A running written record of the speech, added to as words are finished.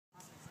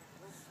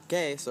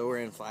Okay, so we're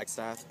in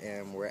Flagstaff,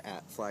 and we're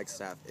at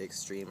Flagstaff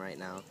Extreme right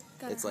now.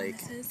 It's like,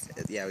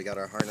 yeah, we got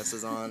our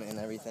harnesses on and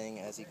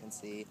everything, as you can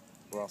see.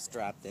 We're all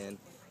strapped in,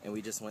 and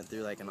we just went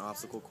through like an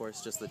obstacle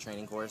course, just the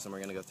training course, and we're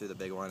gonna go through the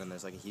big one, and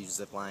there's like a huge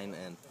zip line,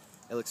 and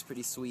it looks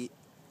pretty sweet.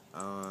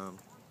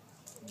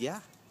 Yeah,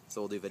 so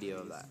we'll do video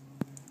of that.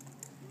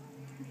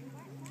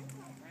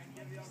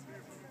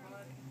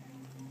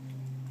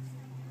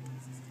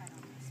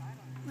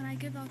 When I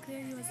give all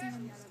clear, he was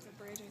in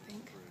the bridge, I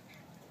think.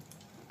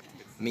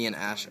 Me and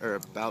Ash are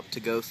about to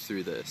go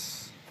through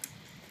this.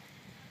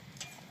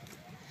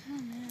 Oh,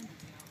 man.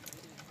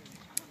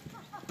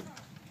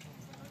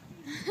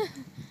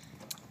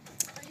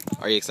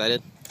 Are you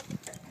excited?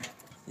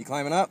 You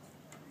climbing up?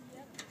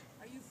 Yep.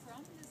 Are you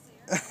from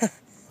this area?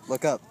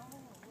 Look up.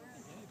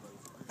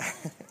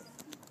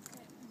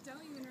 Don't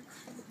even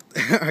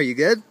record. Are you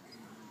good?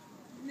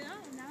 No, now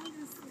I'm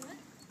gonna slip.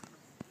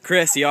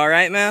 Chris, you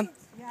alright, man?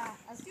 Yeah.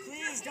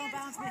 Please don't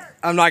bounce me.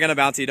 I'm not gonna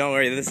bounce you, don't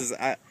worry. This is...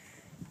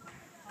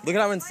 Look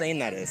at how insane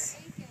that is.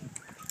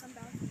 I'm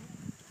bouncing.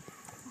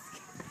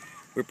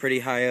 We're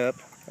pretty high up.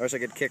 I wish I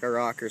could kick a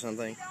rock or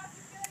something.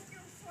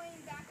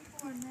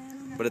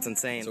 But it's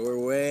insane. So we're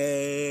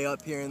way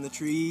up here in the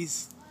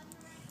trees,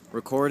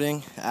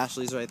 recording.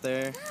 Ashley's right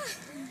there.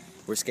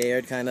 We're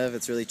scared, kind of.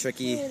 It's really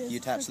tricky. You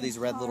attach to these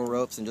red little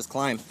ropes and just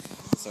climb.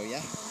 So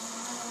yeah.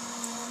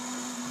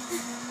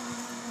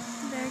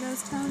 There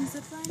goes Tone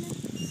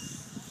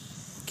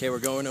ziplining. Okay, we're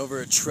going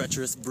over a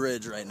treacherous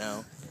bridge right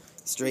now.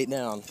 Straight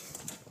down.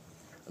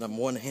 And I'm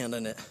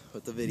one-handing it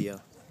with the video.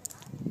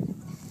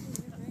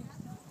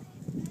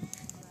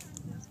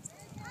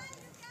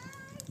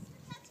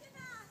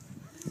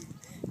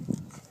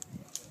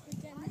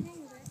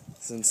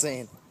 It's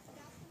insane.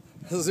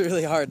 This is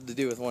really hard to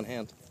do with one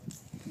hand.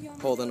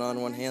 Holding on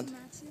one hand.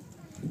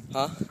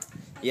 Huh?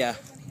 Yeah.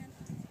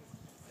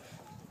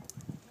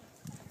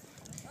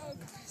 Oh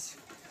gosh.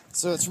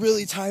 So it's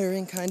really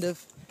tiring, kind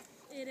of.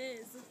 It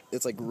is.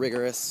 It's like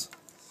rigorous.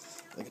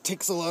 Like it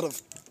takes a lot of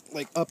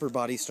like upper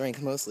body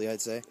strength mostly,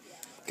 I'd say,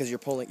 because you're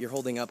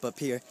holding up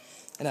here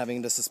and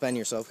having to suspend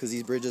yourself because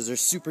these bridges are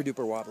super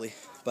duper wobbly,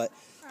 but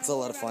it's a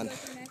lot of fun.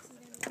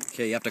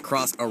 Okay, you have to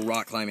cross a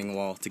rock climbing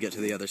wall to get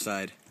to the other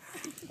side.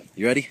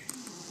 You ready?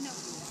 No.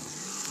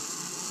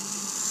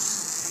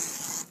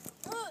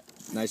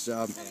 Nice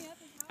job.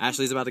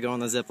 Ashley's about to go on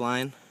the zip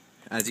line.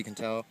 As you can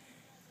tell,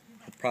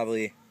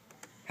 probably,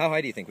 how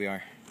high do you think we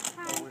are?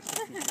 Oh, we're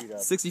 60 feet up.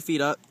 60 feet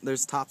up.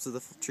 There's tops of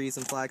the trees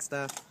in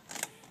Flagstaff.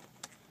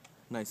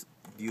 Nice,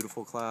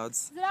 beautiful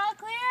clouds. Is it all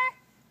clear?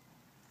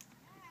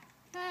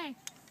 Hey.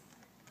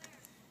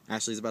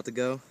 Ashley's about to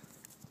go.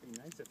 It'd be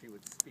nice if he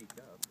would speak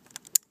up.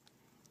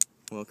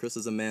 Well, Chris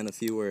is a man of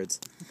few words.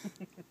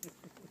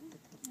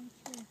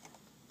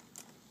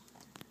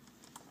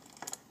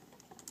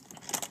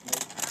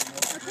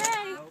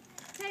 Okay.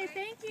 Okay,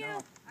 thank you.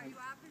 No. Are you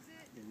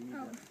opposite?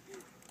 Oh.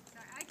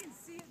 I can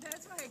see it.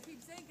 That's why I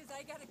keep saying, because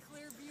I got a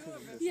clear view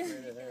of it. Yeah.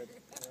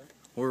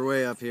 We're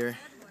way up here.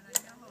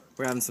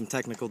 We're having some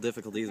technical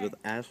difficulties with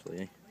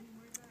Ashley.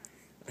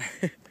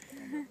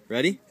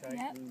 Ready?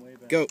 Yep.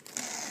 Go.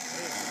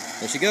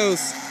 There she goes.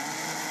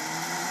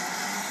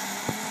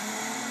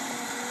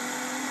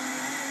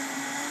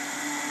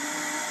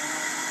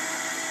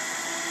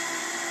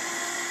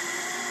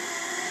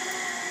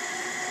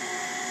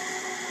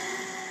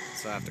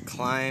 So I have to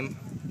climb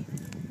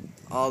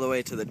all the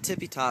way to the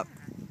tippy top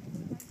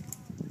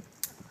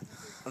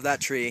of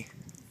that tree.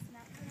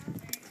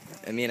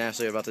 And me and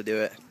Ashley are about to do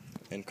it.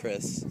 And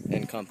Chris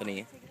and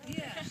company.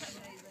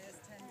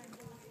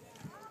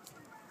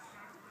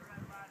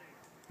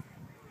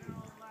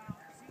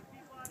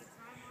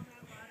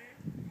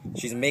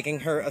 She's making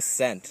her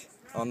ascent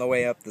on the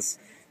way up this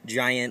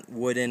giant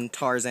wooden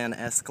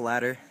Tarzan-esque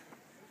ladder.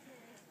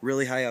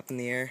 Really high up in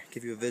the air.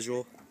 Give you a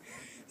visual.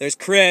 There's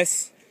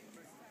Chris.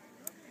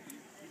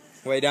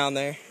 Way down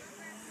there.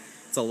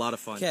 It's a lot of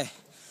fun. Okay,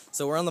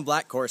 so we're on the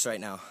black course right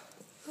now.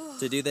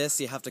 To do this,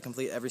 you have to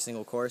complete every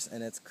single course,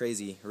 and it's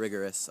crazy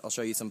rigorous. I'll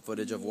show you some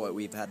footage of what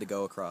we've had to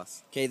go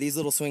across. Okay, these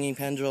little swinging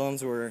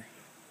pendulums were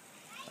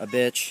a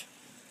bitch.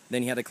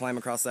 Then you had to climb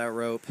across that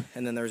rope,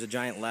 and then there's a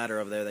giant ladder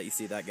over there that you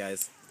see that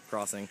guy's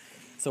crossing.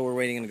 So we're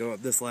waiting to go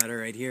up this ladder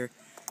right here,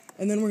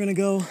 and then we're gonna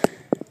go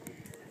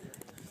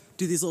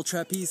do these little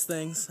trapeze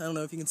things. I don't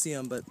know if you can see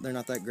them, but they're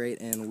not that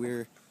great, and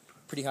we're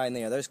pretty high in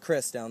the air. There's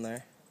Chris down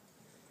there.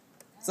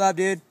 What's up,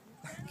 dude?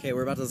 Okay,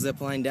 we're about to zip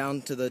line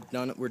down to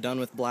we're done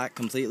with black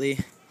completely.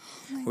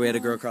 We had to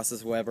go across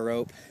this web of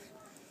rope.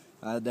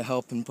 I had to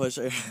help and push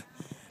her,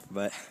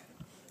 but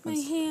My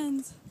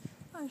hands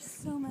are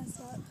so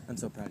messed up. I'm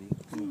so proud of you.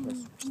 I'm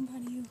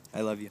proud of you.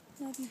 I love you.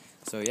 Love you.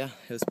 So yeah,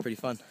 it was pretty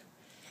fun.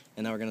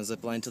 And now we're gonna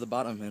zip line to the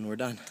bottom, and we're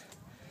done.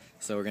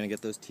 So we're gonna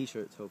get those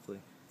t-shirts, hopefully.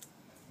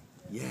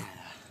 Yeah.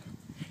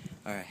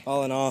 All right.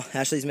 All in all,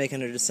 Ashley's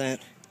making her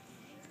descent.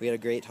 We had a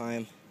great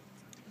time,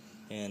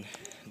 and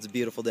it's a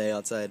beautiful day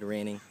outside,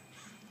 raining.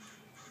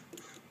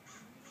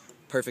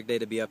 Perfect day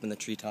to be up in the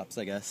treetops,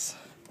 I guess.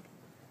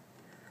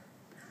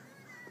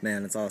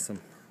 Man, it's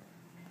awesome.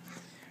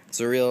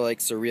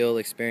 surreal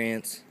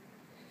experience.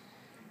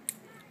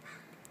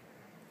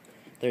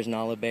 There's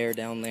Nala Bear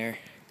down there.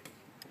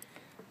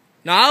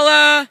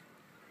 Nala!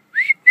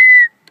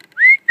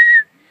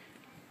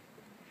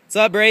 What's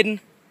up, Braden?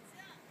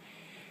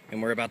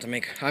 And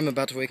I'm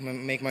about to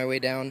make my way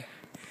down.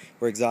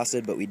 We're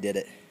exhausted, but we did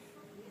it.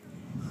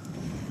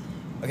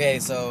 Okay,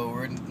 so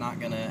we're not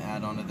gonna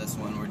add on to this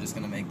one. We're just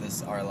gonna make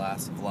this our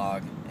last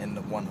vlog in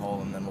the one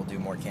hole, and then we'll do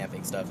more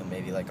camping stuff and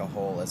maybe like a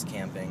hole as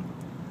camping.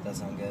 Does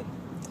that sound good?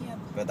 Yep.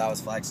 But that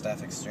was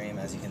Flagstaff Extreme.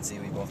 As you can see,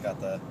 we both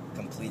got the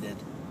completed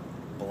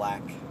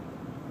black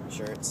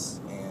shirts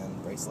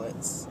and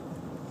bracelets.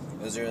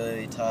 It was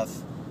really tough,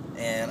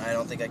 and I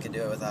don't think I could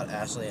do it without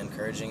Ashley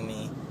encouraging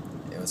me.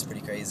 It was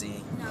pretty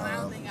crazy. No, I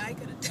don't think I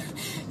could have done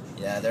it.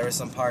 Yeah, there were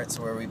some parts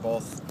where we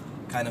both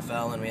kind of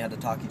fell, and we had to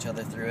talk each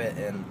other through it.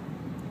 And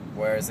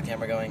where is the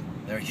camera going?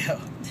 There we go.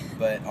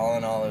 But all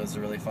in all, it was a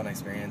really fun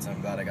experience.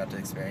 I'm glad I got to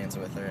experience it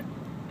with her.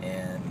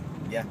 And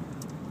yeah.